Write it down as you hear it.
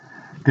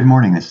Good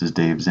morning, this is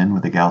Dave Zinn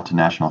with the Gallatin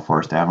National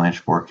Forest Avalanche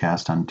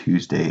forecast on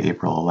Tuesday,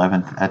 April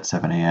 11th at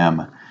 7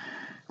 a.m.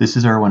 This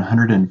is our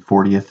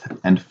 140th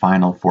and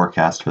final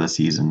forecast for the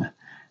season.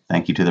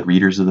 Thank you to the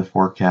readers of the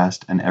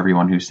forecast and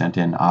everyone who sent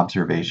in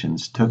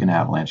observations, took an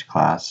avalanche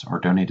class, or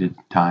donated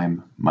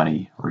time,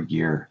 money, or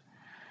gear.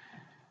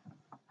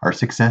 Our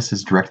success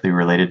is directly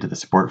related to the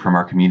support from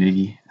our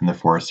community and the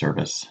Forest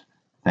Service.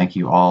 Thank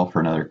you all for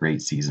another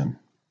great season.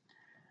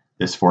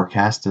 This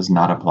forecast does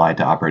not apply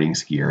to operating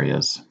ski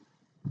areas.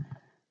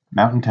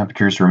 Mountain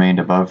temperatures remained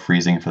above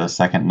freezing for the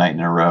second night in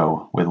a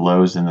row, with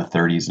lows in the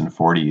 30s and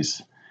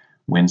 40s.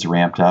 Winds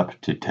ramped up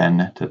to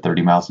 10 to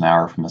 30 miles an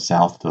hour from the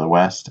south to the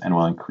west and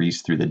will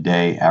increase through the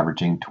day,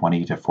 averaging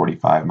 20 to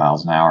 45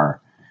 miles an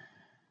hour.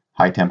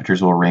 High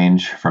temperatures will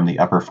range from the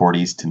upper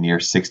 40s to near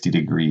 60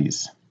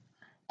 degrees.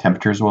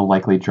 Temperatures will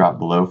likely drop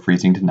below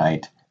freezing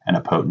tonight, and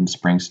a potent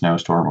spring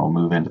snowstorm will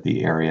move into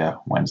the area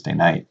Wednesday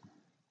night.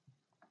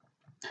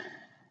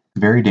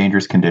 Very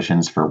dangerous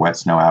conditions for wet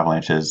snow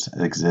avalanches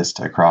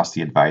exist across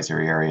the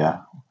advisory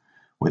area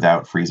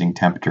without freezing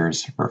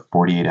temperatures for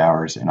 48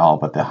 hours in all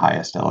but the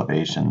highest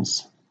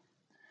elevations.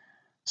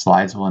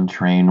 Slides will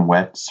entrain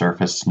wet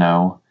surface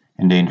snow,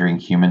 endangering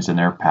humans in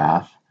their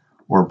path,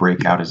 or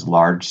break out as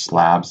large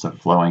slabs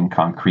of flowing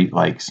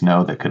concrete-like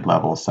snow that could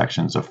level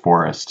sections of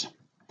forest.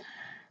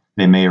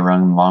 They may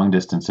run long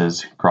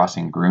distances,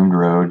 crossing groomed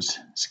roads,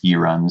 ski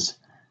runs.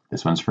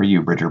 This one's for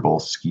you, Bridger Bowl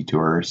ski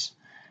tours.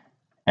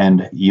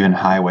 And even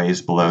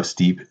highways below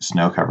steep,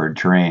 snow-covered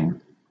terrain.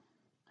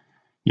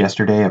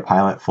 Yesterday, a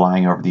pilot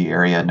flying over the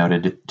area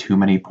noted too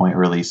many point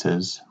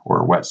releases,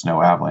 or wet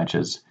snow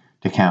avalanches,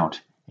 to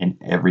count in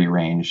every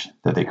range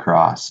that they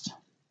crossed.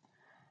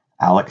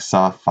 Alex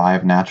saw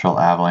 5 natural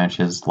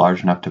avalanches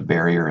large enough to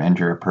bury or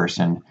injure a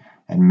person,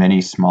 and many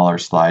smaller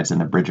slides in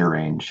the Bridger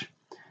Range.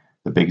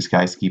 The Big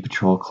Sky Ski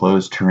Patrol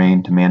closed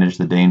terrain to manage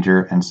the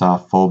danger and saw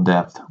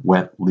full-depth,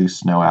 wet, loose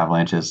snow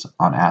avalanches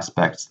on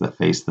aspects that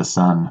face the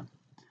sun.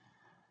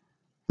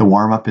 The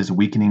warm-up is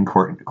weakening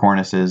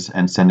cornices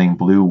and sending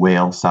blue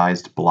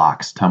whale-sized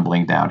blocks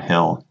tumbling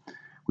downhill.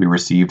 We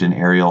received an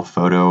aerial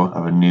photo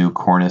of a new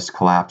cornice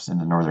collapse in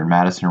the northern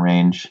Madison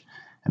Range,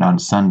 and on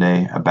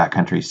Sunday, a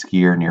backcountry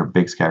skier near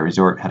Big Sky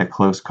Resort had a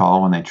close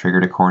call when they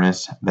triggered a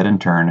cornice that in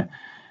turn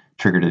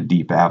triggered a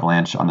deep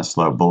avalanche on the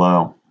slope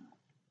below.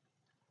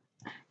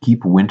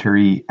 Keep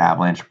wintry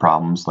avalanche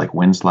problems like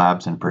wind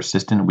slabs and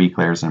persistent weak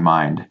layers in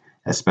mind,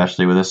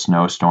 especially with a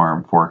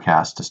snowstorm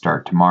forecast to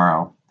start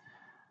tomorrow.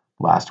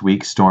 Last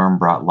week's storm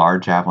brought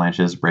large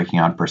avalanches breaking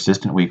on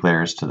persistent weak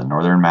layers to the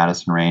northern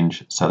Madison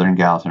Range, southern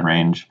Gallatin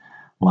Range,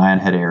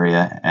 Lionhead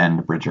area,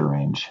 and Bridger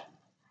Range.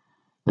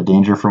 The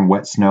danger from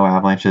wet snow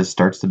avalanches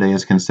starts today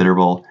as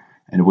considerable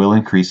and will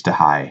increase to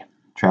high.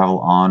 Travel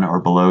on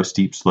or below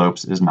steep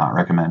slopes is not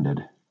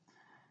recommended.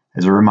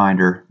 As a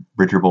reminder,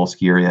 Bridger Bowl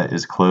ski area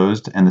is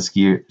closed and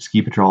the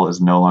ski patrol is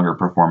no longer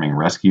performing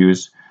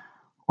rescues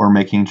or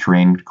making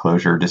terrain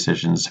closure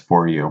decisions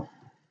for you.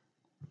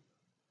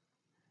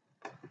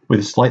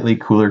 With slightly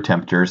cooler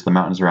temperatures, the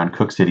mountains around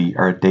Cook City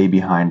are a day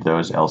behind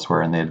those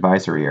elsewhere in the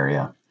advisory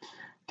area.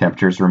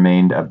 Temperatures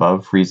remained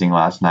above freezing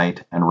last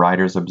night, and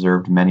riders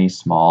observed many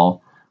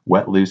small,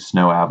 wet, loose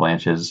snow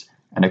avalanches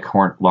and a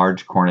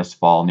large cornice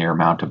fall near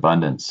Mount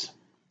Abundance.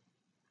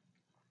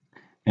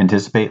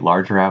 Anticipate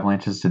larger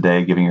avalanches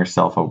today, giving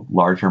yourself a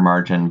larger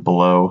margin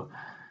below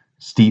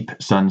steep,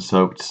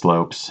 sun-soaked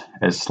slopes,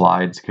 as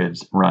slides could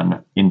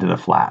run into the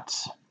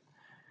flats.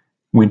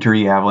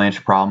 Wintry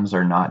avalanche problems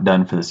are not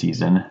done for the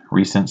season.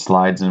 Recent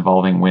slides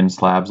involving wind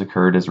slabs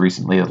occurred as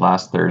recently as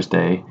last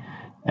Thursday,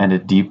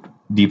 and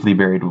deeply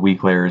buried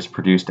weak layers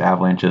produced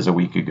avalanches a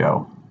week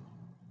ago.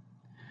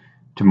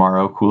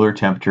 Tomorrow, cooler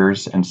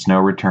temperatures and snow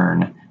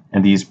return,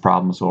 and these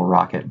problems will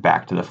rocket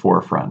back to the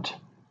forefront.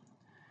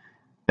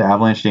 The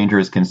avalanche danger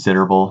is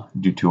considerable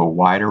due to a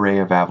wide array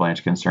of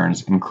avalanche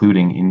concerns,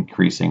 including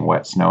increasing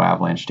wet snow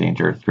avalanche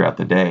danger throughout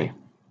the day.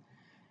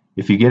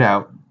 If you get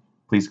out,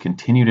 please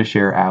continue to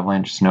share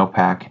avalanche,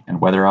 snowpack,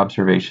 and weather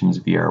observations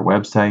via our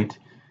website.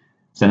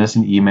 Send us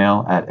an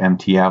email at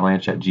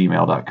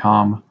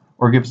mtavalanche@gmail.com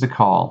or give us a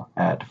call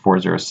at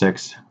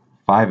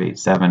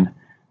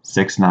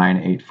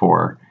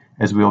 406-587-6984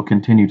 as we will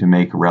continue to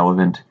make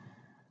relevant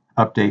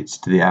updates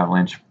to the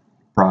avalanche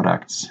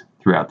products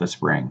throughout the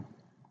spring.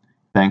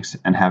 Thanks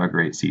and have a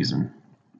great season.